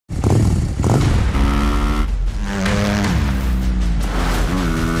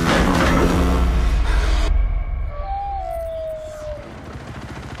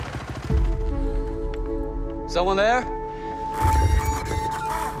Someone there?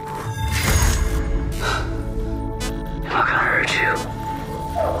 I'm not gonna hurt you.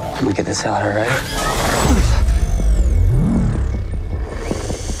 I'm gonna get this out, all right?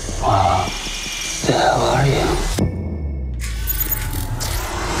 Wow. Who the hell are you?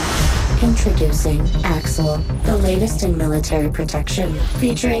 Introducing A.X.L, the latest in military protection,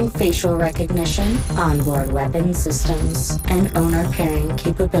 featuring facial recognition, onboard weapon systems, and owner pairing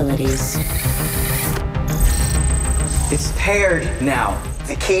capabilities. It's paired now.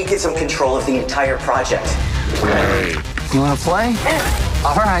 The key gives them control of the entire project. Hey, you wanna play?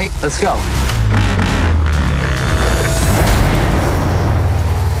 All right, let's go.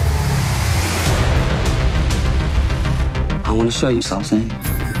 I want to show you something.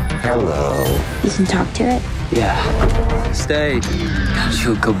 Hello. You can talk to it? Yeah. Stay. God,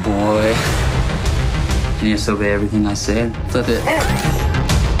 you a good boy. Can you just obey everything I said? Flip it.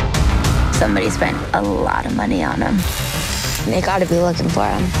 Somebody spent a lot of money on him. They gotta be looking for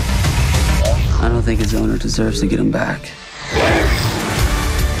him. I don't think his owner deserves to get him back.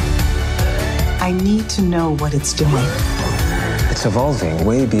 I need to know what it's doing. It's evolving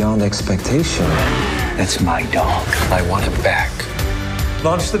way beyond expectation. That's my dog. I want it back.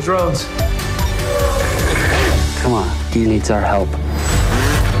 Launch the drones. Come on, he needs our help.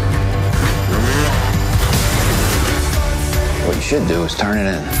 What you should do is turn it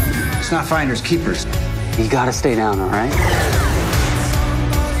in. It's not finders keepers. You gotta stay down, all right?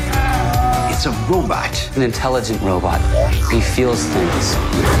 It's a robot. An intelligent robot. He feels things.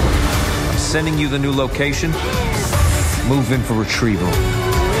 I'm sending you the new location. Move in for retrieval.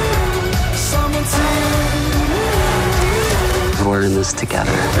 We're in this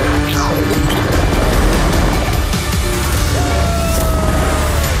together.